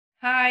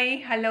Hi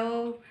hello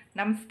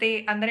నమస్తే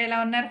అందరూ ఎలా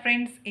ఉన్నారు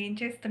ఫ్రెండ్స్? ఏం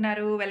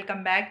చేస్తున్నారు?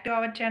 Welcome back to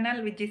our channel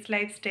Vijji's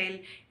life style.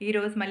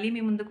 ఈరోజు మళ్ళీ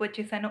మీ ముందుకు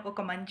వచ్చేసాను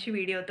ఒక మంచి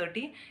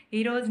వీడియోతోటి.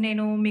 ఈరోజు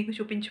నేను మీకు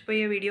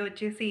చూపించబోయే వీడియో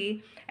వచ్చేసి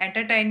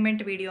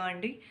ఎంటర్టైన్మెంట్ వీడియో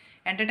అండి.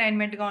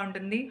 ఎంటర్టైన్మెంట్గా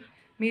ఉంటుంది.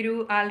 మీరు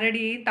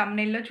ఆల్రెడీ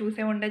థంబ్నెయిల్లో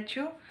చూసే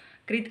ఉండొచ్చు.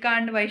 కృతిక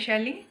అండ్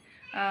వైశాలి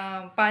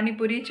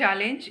పానీపూరి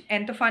ఛాలెంజ్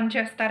ఎంత ఫన్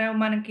చేస్తారో,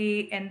 మనకి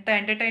ఎంత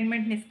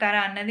ఎంటర్టైన్మెంట్ని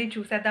ఇస్తారా అన్నది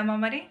చూసేద్దామా?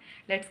 మరి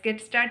లెట్స్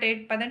గెట్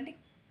స్టార్టెడ్. పదండి.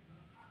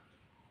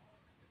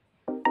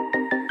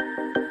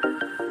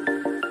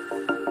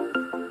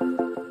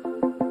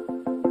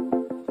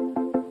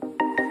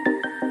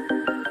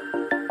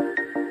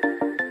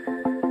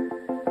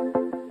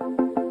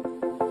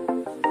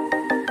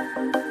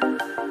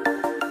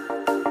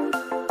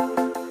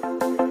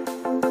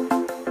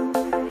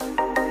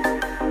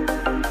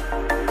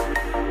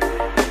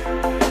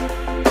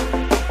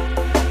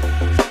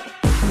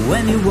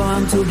 When you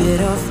want to get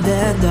off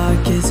that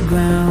darkest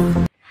ground.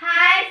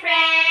 Hi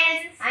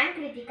friends, I'm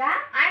Kritika.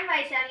 I'm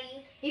Vaishali.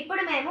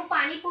 ఇప్పుడు మేము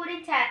పానీపూరి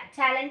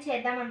ఛాలెంజ్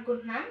చేద్దాం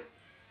అనుకుంటున్నాం.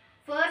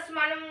 ఫస్ట్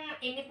మనం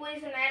ఎన్ని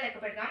పూరీస్ ఉన్నాయో లెక్క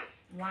పెడదాం.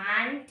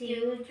 1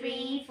 2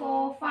 3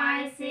 4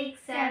 5 6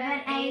 7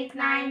 8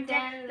 9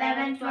 10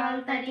 11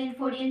 12 13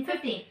 14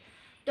 15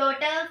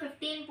 టోటల్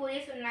 15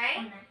 పూరీస్ ఉన్నాయి.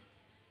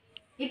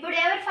 ఇప్పుడు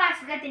ఎవరు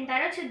ఫాస్ట్ గా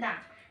తింటారో చూద్దాం.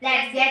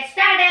 Let's get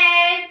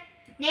started.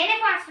 నేనే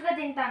ఫాస్ట్ గా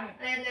తింటాను.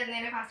 లేదు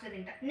నేనే ఫాస్ట్ గా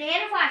తింటా.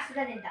 నేను ఫాస్ట్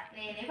గా తింటా.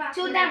 నేనే ఫాస్ట్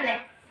చూద్దాంలే.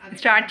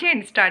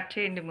 స్టార్ట్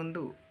చేయండి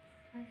ముందు.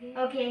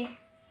 Okay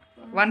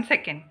 1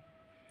 second.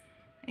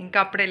 ఇంకా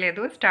అప్పుడే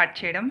లేదు, స్టార్ట్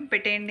చేయడం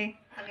పెట్టేయండి.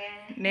 ఓకే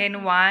నేను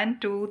 1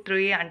 2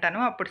 3 అంటాను,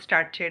 అప్పుడు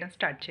స్టార్ట్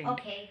చేయండి.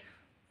 ఓకే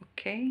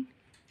ఓకే,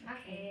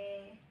 ఓకే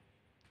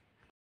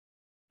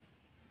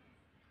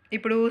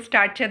ఇప్పుడు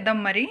స్టార్ట్ చేద్దాం.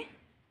 మరి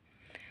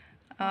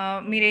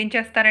మీరేం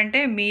చేస్తారంటే,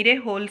 మీరే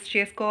హోల్స్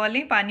చేసుకోవాలి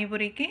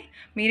పానీపూరికి,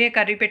 మీరే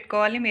కర్రీ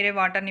పెట్టుకోవాలి, మీరే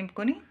వాటర్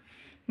నింపుకొని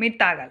మీరు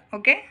తాగాలి.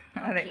 ఓకే,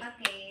 అదే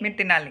మీరు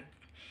తినాలి.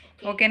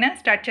 ఓకేనా?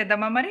 స్టార్ట్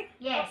చేద్దామా మరి?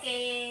 ఓకే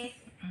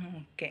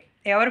ఓకే,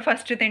 ఎవరు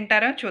ఫస్ట్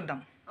తింటారో చూద్దాం.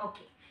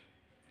 Okay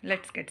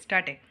let's get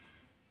start.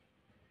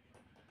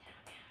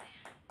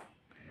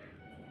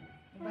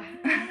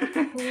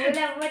 Cool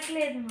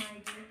అవ్వట్లేదు మా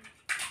ఇది.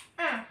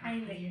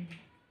 అయింది.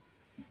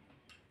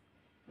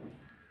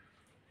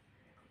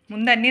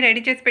 ముందు అన్నీ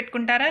రెడీ చేసి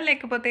పెట్టుకుంటారా,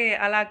 లేకపోతే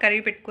అలా కర్రీ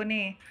పెట్టుకొని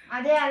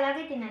అదే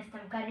అలాగే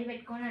తినేస్తాం. కర్రీ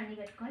పెట్టుకొని అన్ని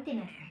పెట్టుకొని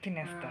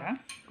తినేస్తారా?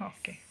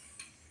 ఓకే,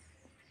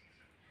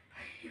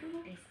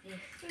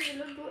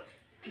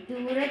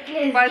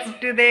 దూరట్లేదు.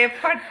 ఫస్ట్ దే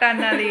పట్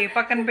అన్నది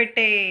పక్కన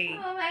పెట్టే.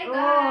 Oh my oh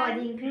God.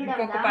 అది ఇంక్లూడ్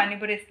ఇంకొక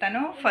పానీపూరి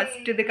ఇస్తాను,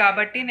 ఫస్ట్ది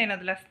కాబట్టి నేను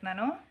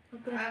వదిలేస్తున్నాను.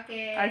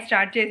 ఓకే అది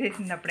స్టార్ట్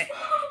చేసేసింది అప్పుడే.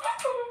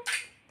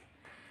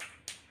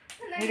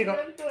 ఇదిగో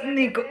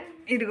నీకు,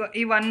 ఇదిగో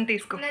ఈ 1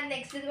 తీసుకో,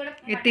 నెక్స్ట్ ఇది కూడా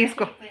ఇది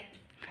తీసుకో.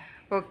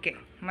 ఓకే,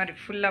 మరి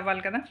ఫుల్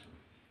అవ్వాలి కదా.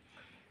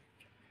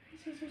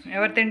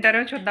 ఎవరు తింటారో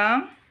చూద్దాం.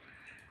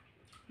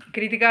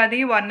 కృతికాది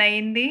 1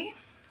 అయింది,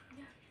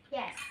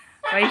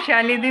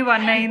 వైశాలిది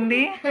 1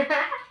 అయింది.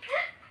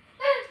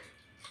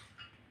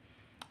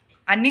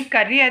 అన్ని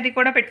కర్రీ అది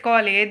కూడా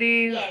పెట్టుకోవాలి. ఏది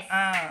Yes.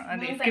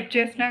 అది నేను స్కిప్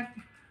చేసినా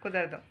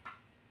కుదరదు.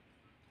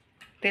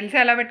 తెలిసి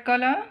ఎలా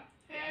పెట్టుకోవాలో.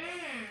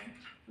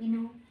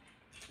 విను.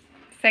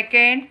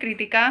 Second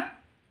Krittika,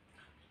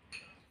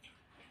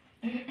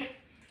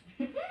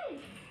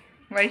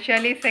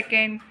 Vaishali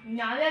second.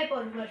 నాదే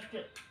అయిపోదు ఫస్ట్.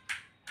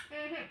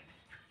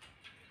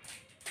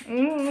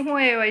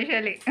 ఏ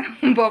వైశాలి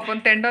పాపం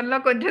తినడంలో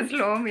కొంచెం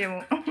స్లో మేము.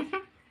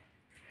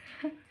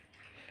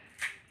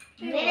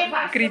 నేనే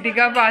ఫస్ట్. కృతిక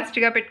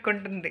ఫాస్ట్గా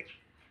పెట్టుకుంటుంది.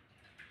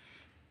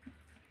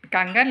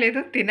 కంగారు లేదు,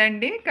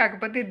 తినండి.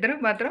 కాకపోతే ఇద్దరు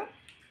మాత్రం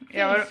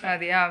ఎవరు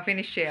అది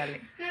ఫినిష్ చేయాలి.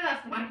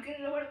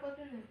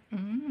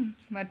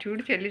 మరి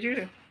చూడు చెల్లి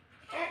చూడు.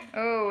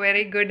 ఓ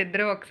వెరీ గుడ్,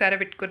 ఇద్దరు ఒకసారి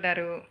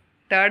పెట్టుకున్నారు.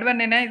 థర్డ్ వన్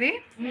ఏనా ఇది?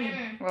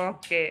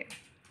 Okay,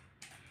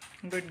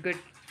 good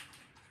good.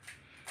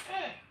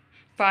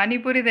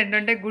 పానీపూరి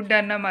తింటుంటే గుడ్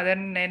అన్న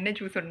మదర్ నేనే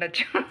చూసి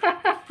ఉండొచ్చు.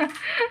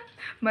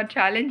 మరి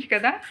ఛాలెంజ్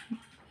కదా,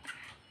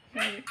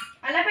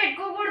 అలా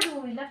పెట్టుకోకూడదు,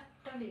 ఇలా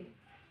పెట్టాలి.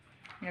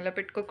 ఎలా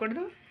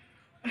పెట్టుకోకూడదు.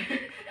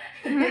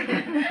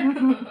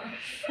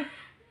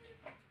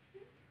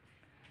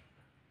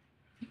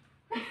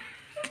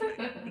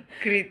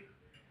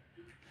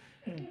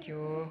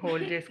 అయ్యో,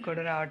 హోల్డ్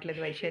చేసుకోవడం రావట్లేదు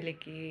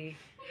వైశాలికి.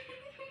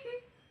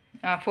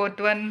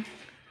 4th one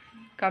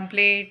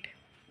complete.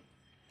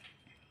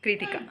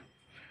 కృతిక,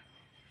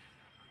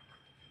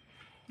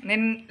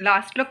 నేను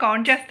లాస్ట్లో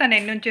కౌంట్ చేస్తాను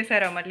ఎన్ని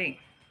ఉంచేసారో మళ్ళీ.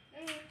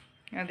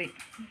 అది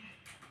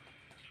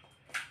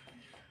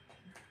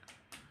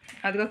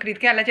అదిగో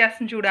కృతిక ఎలా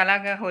చేస్తుంది చూడు,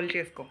 అలాగా హోల్డ్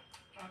చేసుకో.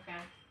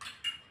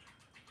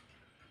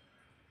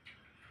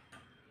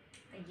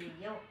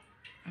 అయ్యో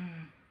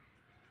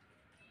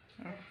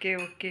ఓకే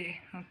ఓకే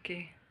ఓకే.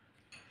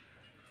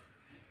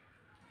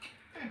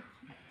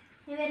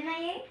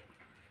 ఇవన్నీ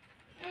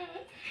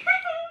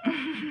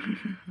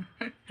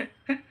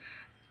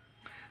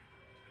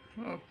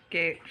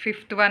okay,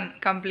 5th one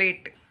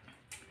complete.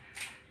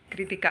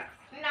 Krittika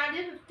నాది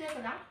 5th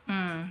కదా.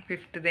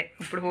 5th దే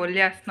ఇప్పుడు హోల్డ్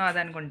చేస్తున్నావు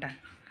అది అనుకుంటా.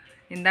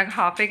 ఇందాక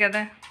హాఫే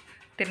కదా,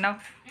 తిన్నావు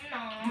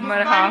No.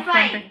 మరి హాఫ్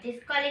అంటే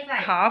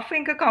Disqualified. హాఫ్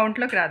ఇంకా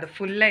కౌంట్లోకి రాదు,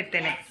 ఫుల్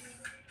అయితేనే.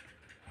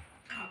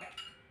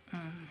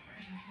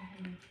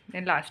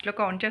 నేను లాస్ట్లో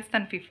కౌంట్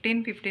చేస్తాను.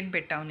 15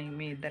 పెట్టావు నీ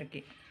మీ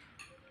ఇద్దరికి.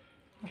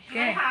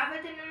 ఓకే హాఫ్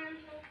తిన్నాను.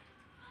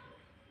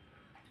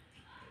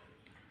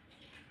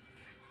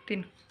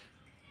 తిను.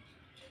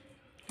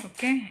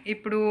 ఓకే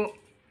ఇప్పుడు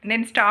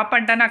నేను స్టాప్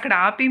అంటాను, అక్కడ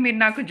ఆపి మీరు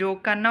నాకు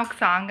జోక్ అన్నా ఒక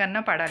సాంగ్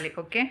అన్నా పడాలి.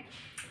 ఓకే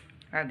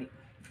అది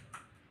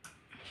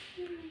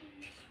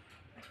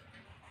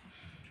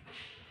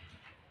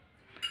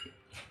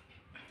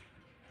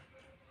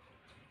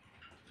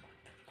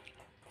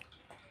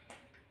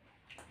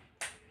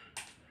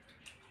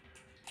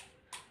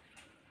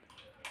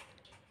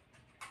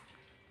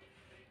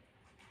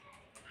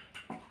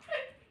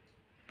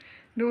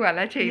నువ్వు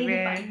అలా చేయవే.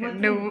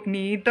 నువ్వు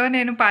నీతో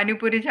నేను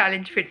పానీపూరి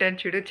ఛాలెంజ్ పెట్టాను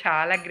చూడు,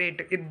 చాలా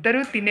గ్రేట్. ఇద్దరు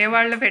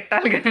తినేవాళ్ళు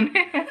పెట్టాలి కానీ.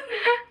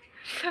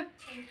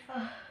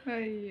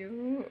 అయ్యో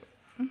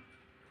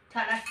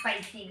చాలా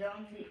స్పైసీగా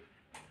ఉంది.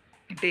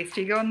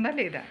 టేస్టీగా ఉందా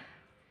లేదా?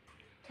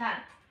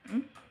 చాలా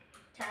ఉమ్,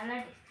 చాలా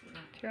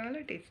టేస్టీగా.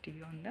 చాలా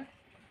టేస్టీగా ఉందా?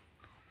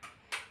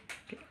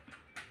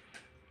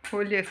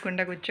 హోల్డ్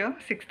చేసుకుంటా కూర్చో.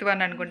 6th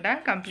వన్ అనుకుంటా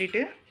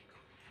కంప్లీట్.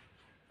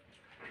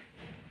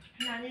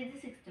 నాది ఇది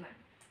 6th వన్.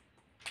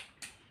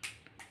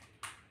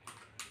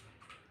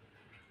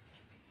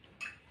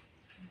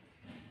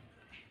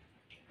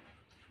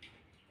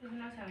 ఇది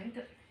నా 7th.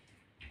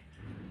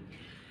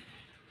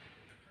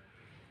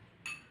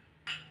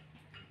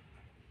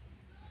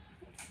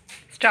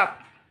 స్టాప్.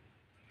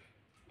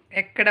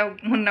 ఎక్కడ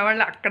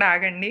ఉన్నవాళ్ళు అక్కడ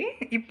ఆగండి.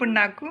 ఇప్పుడు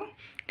నాకు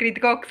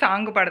కృతిక ఒక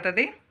సాంగ్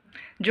పడుతుంది.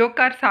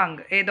 జోకార్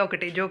సాంగ్ ఏదో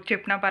ఒకటి, జోక్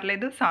చెప్పినా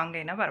పర్లేదు, సాంగ్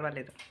అయినా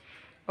పర్వాలేదు.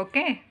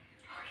 Okay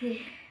okay.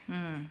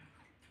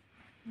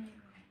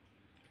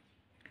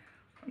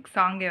 ఒక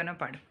సాంగ్ ఏమైనా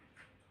పాడు.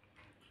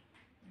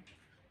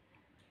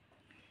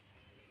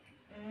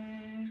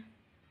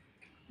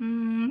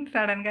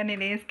 సడన్గా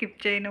నేనేం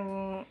స్కిప్ చేయను.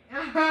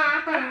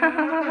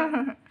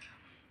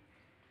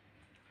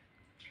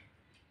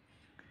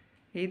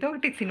 ఏదో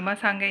ఒకటి, సినిమా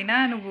సాంగ్ అయినా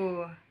నువ్వు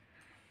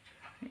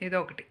ఏదో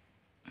ఒకటి.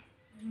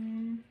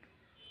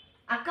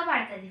 అక్క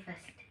పడుతుంది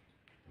ఫస్ట్.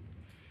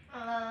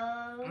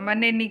 మరి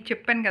నేను నీకు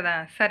చెప్పాను కదా.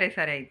 సరే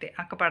సరే అయితే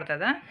అక్క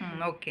పడుతుందా?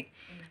 ఓకే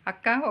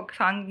అక్క ఒక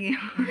సాంగ్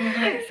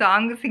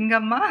సాంగ్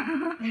సింగమ్మ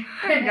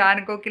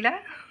గానుకోకిల.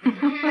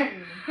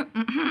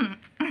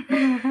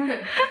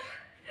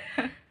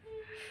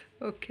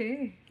 ఓకే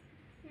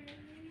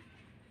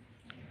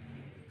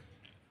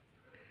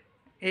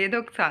ఏదో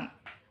ఒక సాంగ్.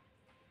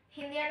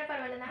 హిందీ అయినా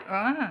పర్వాలేదా?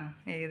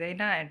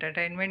 ఏదైనా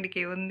ఎంటర్టైన్మెంట్కి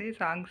ఏముంది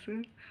songs.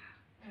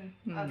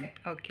 Okay.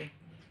 Okay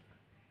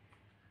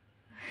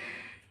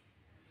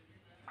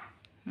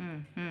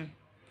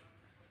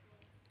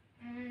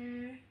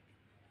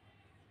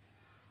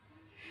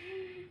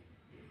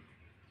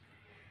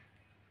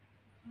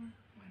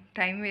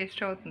time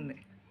waste అవుతుంది.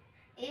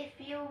 If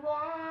you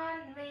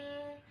want me,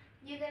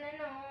 you're gonna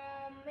know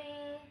me.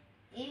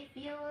 If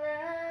you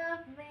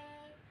love me,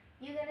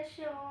 you're gonna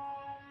show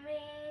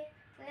me.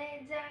 ले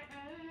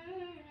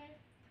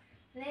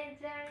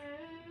जा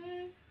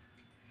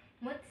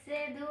मुझसे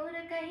दूर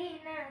कहीं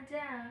ना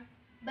जा,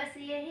 बस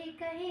यही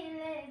कहीं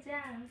ले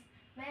जा.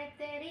 मैं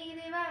तेरी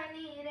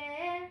दीवानी रे,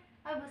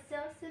 अब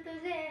सोच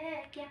तुझे है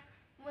क्या.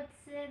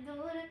 मुझसे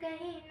दूर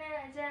कहीं ना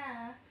जा,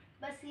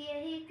 बस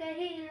यही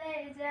कहीं ले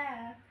जा.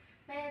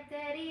 मैं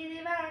तेरी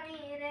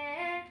दीवानी रे,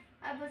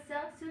 अब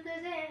सोच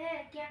तुझे है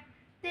क्या.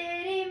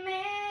 तेरी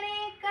मेरी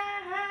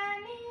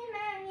कहानी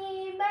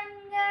नहीं बन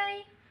गई,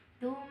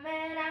 तू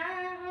मेरा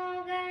हो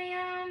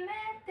गया,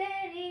 मैं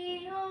तेरी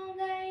हो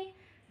गई.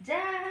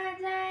 जहाँ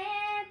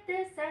जाए तो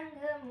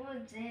संग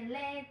मुझे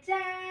ले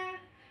जा,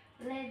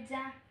 ले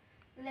जा,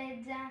 ले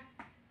जा,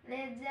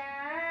 ले जा,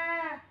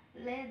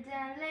 ले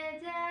जा, ले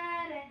जा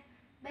रे.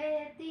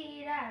 बहती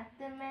रात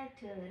में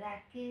चुरा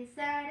के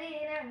सारे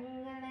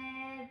रंग ले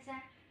जा,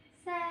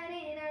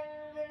 सारे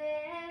रंग ले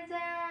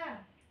जा.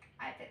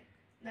 I think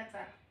that's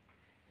all.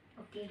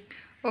 Okay.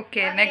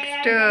 Okay Okay,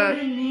 next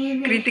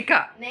Krittika.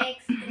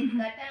 Next,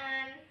 Kritika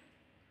turn.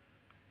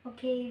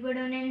 Okay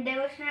ఇప్పుడు నేను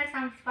డెవోషనల్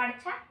సాంగ్స్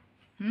పాడచ్చా?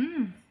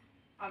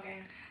 Okay.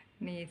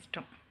 నీ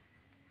ఇష్టం.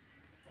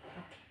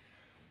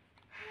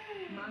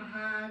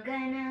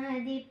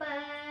 మహాగణాధిప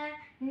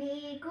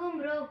నీకు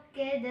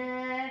మ్రొక్కెద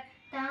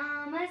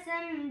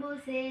తామసంబు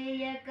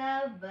సేయక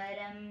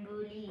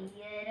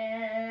వరంబులియర.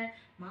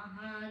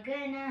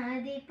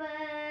 మహాగణాధిప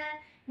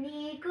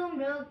నీకు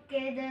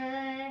మ్రొక్కెద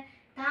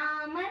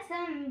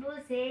తామసంబు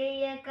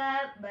సేయక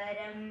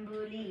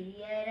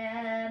వరంబులియర.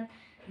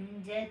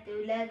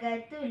 జతుల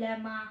గతుల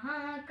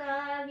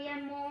మహాకావ్యమోదక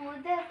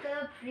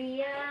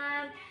ప్రియ,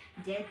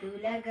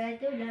 జతుల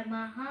గతుల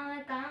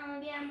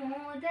మహాకావ్యమోదక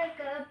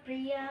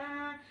ప్రియ.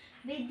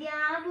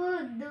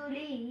 విద్యాబుద్ధులీయగ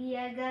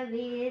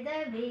వేద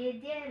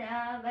వేద్య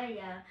రావయ,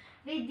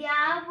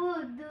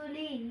 విద్యాబుద్ధులీయగ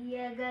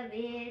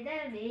వేద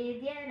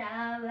వేద్య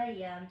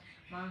రావయ.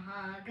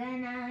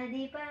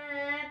 మహాగణాధిప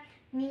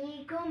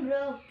నీకు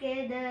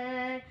మ్రొక్కెద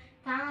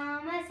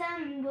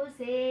తామసంబు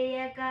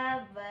సేయక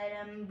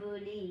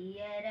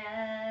వరంబులియర.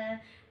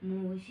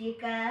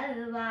 మూషిక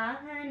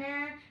వాహన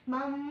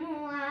మమ్ము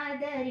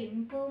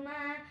ఆదరింపుమా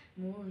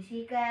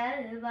మూషిక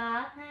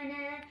వాహన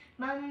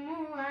మమ్ము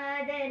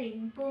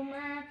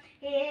ఆదరింపుమా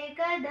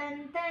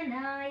ఏకదంత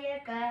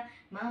నాయక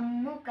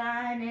మమ్ము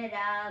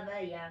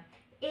కానరావయ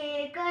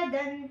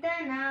ఏకదంత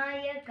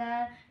నాయక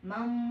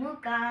మమ్ము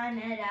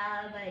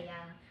కానరావయ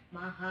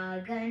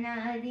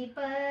మహాగణాధిప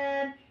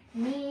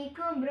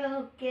నీకు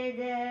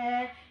మ్రొక్కెద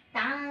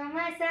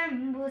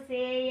తామసంబు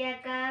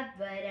సేయక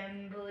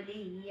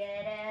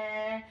వరంబులియర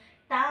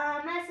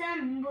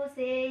తామసంబు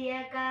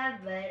సేయక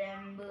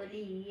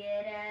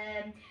వరంబులియర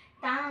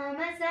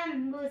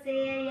తామసంబు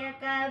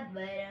సేయక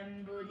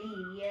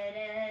వరంబులియర.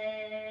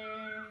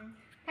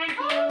 Thank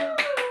you.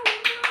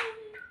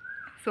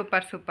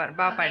 సూపర్ సూపర్,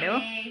 బాగా పాడావు.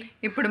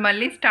 ఇప్పుడు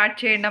మళ్ళీ స్టార్ట్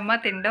చేయండి అమ్మా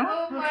తినడం.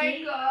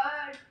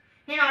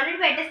 నేను ఆల్రెడీ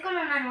పెట్టేసుకొని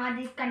ఉన్నాను,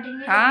 అది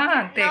కంటిన్యూ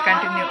అంతే,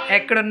 కంటిన్యూ.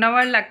 ఎక్కడున్న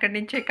వాళ్ళు అక్కడి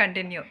నుంచే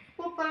కంటిన్యూ.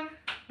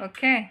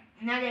 ఓకే,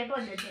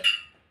 నాదైపోద్ది.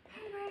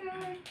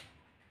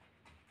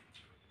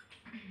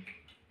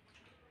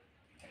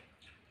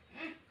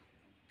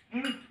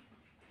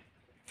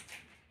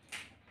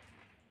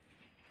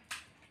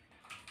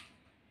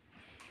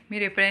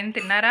 మీరు ఎప్పుడైనా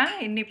తిన్నారా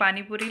ఇన్ని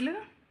పానీపూరీలు?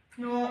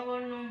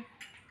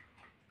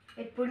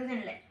 ఎప్పుడు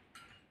తినలే.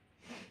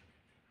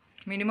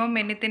 మినిమం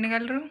ఎన్ని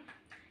తినగలరు?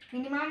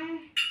 మినిమం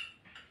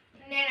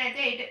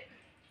నేనైతే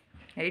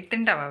 8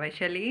 తింటావా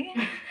వైశాలి?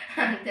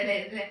 అంతే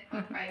లేదులే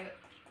 5.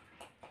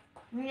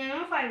 నేను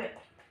 5.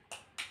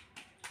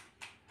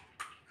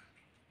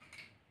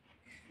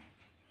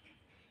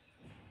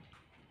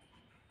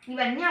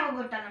 ఇవన్నీ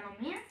అవగొట్టాలా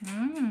మమ్మీ?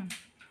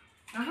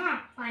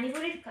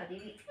 పానీపూరి కాదు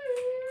ఇవి.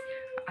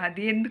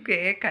 అది ఎందుకే,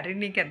 కర్రీ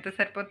నీకు ఎంత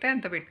సరిపోతే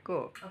అంత పెట్టుకో.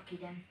 Okay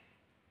done.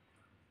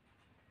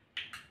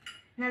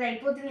 నాది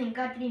అయిపోతుంది,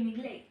 ఇంకా 3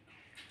 మిగిలాయి.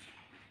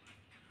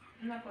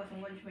 నా కోసం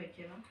కొంచెం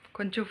పెట్టాను.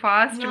 కొంచెం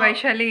ఫాస్ట్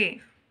వైశాలి,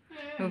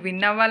 నువ్వు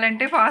విన్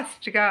అవ్వాలంటే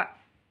ఫాస్ట్గా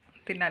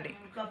తినాలి.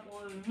 ఇంకా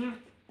పోయి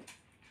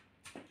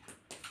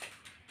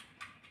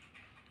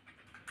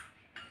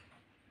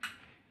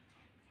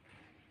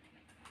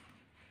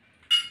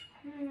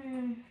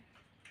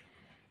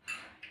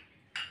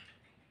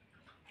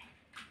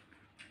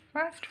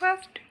ఫాస్ట్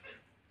ఫాస్ట్.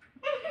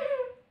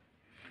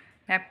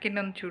 నాప్కిన్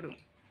ఉంది చూడు.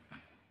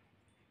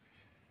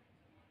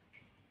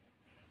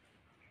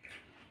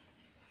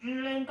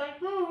 ఇంకా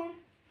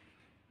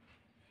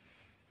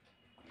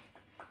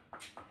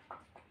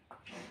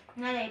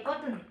నాది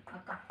అయిపోతుంది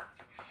అక్క.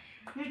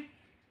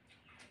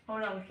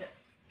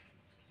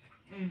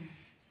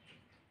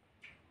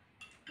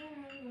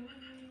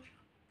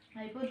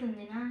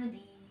 అయిపోతుంది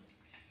నాది,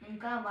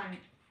 ఇంకా 1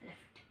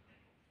 లెఫ్ట్.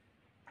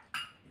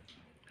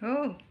 ఓ,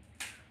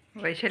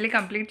 వైశాలి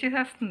కంప్లీట్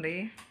చేసేస్తుంది.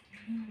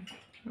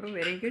 ఓ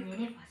వెరీ గుడ్.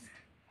 నేనే ఫస్ట్.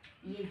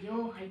 అయ్యో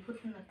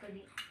అయిపోతుంది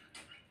అక్కది.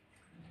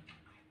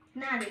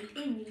 నాది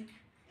అయిపోయింది.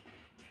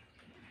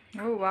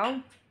 ఓ వావ్.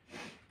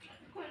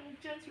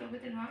 కొంచెం స్లోగా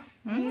తినవా?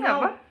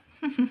 అవ్వా.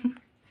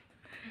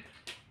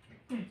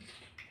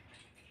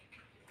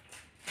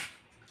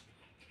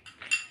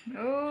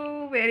 ఓ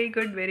వెరీ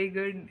గుడ్ వెరీ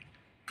గుడ్.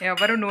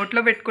 ఎవరు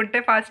నోట్లో పెట్టుకుంటే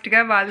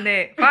ఫాస్ట్గా వాళ్ళదే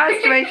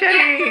fast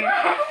Vaishali.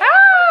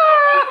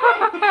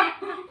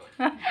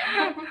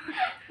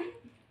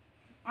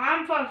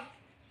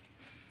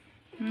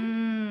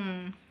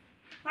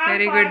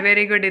 Very good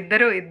very good.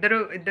 ఇద్దరు ఇద్దరు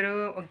ఇద్దరు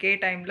ఒకే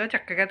టైంలో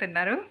చక్కగా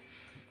తిన్నారు.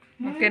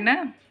 ఓకేనా?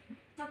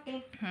 ఓకే.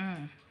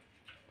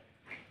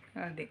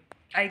 అది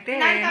అయితే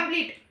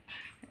కంప్లీట్.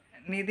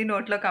 నీది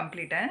నోట్లో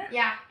కంప్లీటా?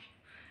 యా,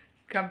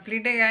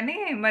 కంప్లీటే. కానీ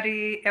మరి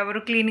ఎవరు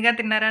క్లీన్గా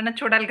తిన్నారన్న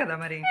చూడాలి కదా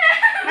మరి.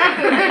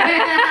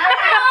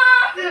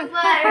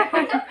 సూపర్.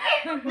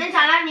 నేను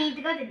చాలా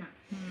నీట్ గా తిన్నా.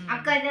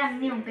 అక్క అయితే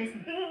అన్ని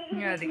పంపేసింది.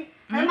 అది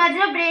అది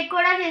మధ్యలో బ్రేక్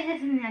కూడా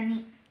చేసేసింది అన్ని.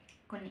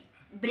 కొన్ని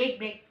బ్రేక్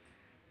బ్రేక్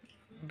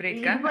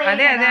బ్రేక్.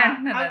 అదే అదే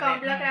అంటున్నాను.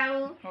 కౌంట్లోకి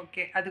రావు.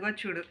 ఓకే, అదిగో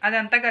చూడు,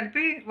 అదంతా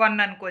కలిపి 1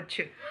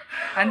 అనుకోవచ్చు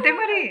అంతే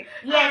మరి.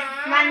 yes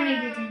 1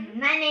 మిగిలింది.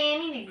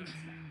 నేనేమి మిగిలింది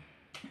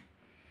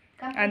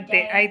అంతే.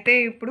 అయితే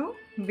ఇప్పుడు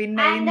విన్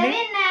అయింది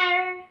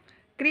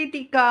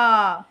కృతిక.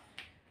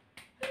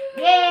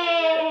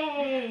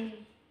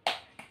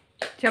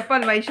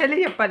 చెప్పాలి వైశాలి,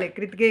 చెప్పాలి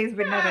కృతిక ఈజ్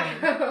విన్నర్ అని.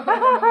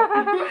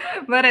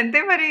 మరి అంతే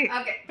మరి.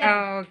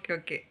 ఓకే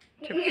ఓకే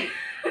చెప్పు.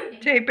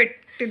 చేయి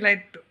పెట్టి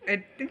ఎత్తు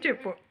ఎత్తి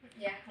చెప్పు.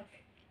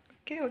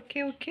 Okay okay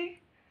okay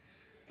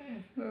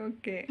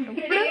okay.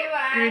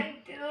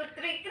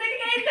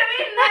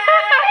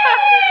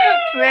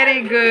 Very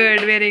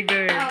good very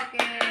good.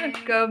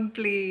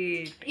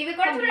 Complete. ఇవి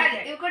కూడా చూడాలి,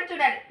 ఇవి కూడా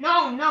చూడాలి. నో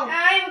నో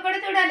ఇవి కూడా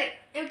చూడాలి.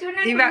 ఇవి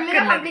చూడండి, ఇవి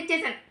అక్కర్లేదు. కంప్లీట్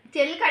చేశాను.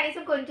 చెల్లి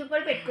కనీసం కొంచెం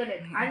కూడా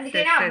పెట్టుకోలేదు,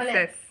 అందుకనే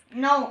అవ్వలేదు.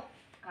 నో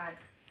కాదు,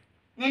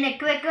 నేను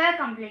ఎక్కువ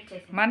కంప్లీట్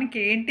చేశాను. మనకి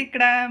ఏంటి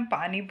ఇక్కడ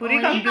పానీపూరి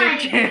కంప్లీట్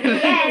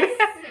చేయాలి.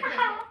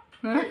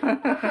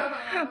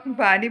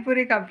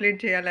 Panipuri complete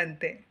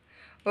చేయాలంతే.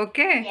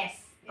 Okay yes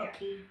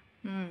okay.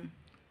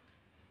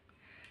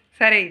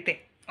 సరే అయితే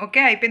ఓకే,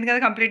 అయిపోయింది కదా,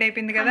 కంప్లీట్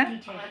అయిపోయింది కదా.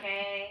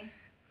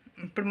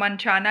 ఇప్పుడు మన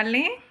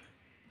ఛానల్ని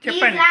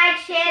చెప్పండి. Like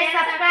share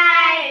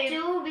subscribe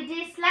to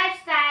Viji's life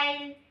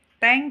style.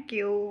 Thank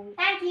you.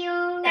 Thank you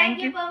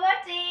thank you for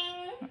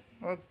watching.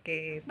 Okay.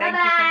 Bye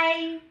thank you.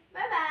 bye.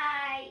 Bye bye.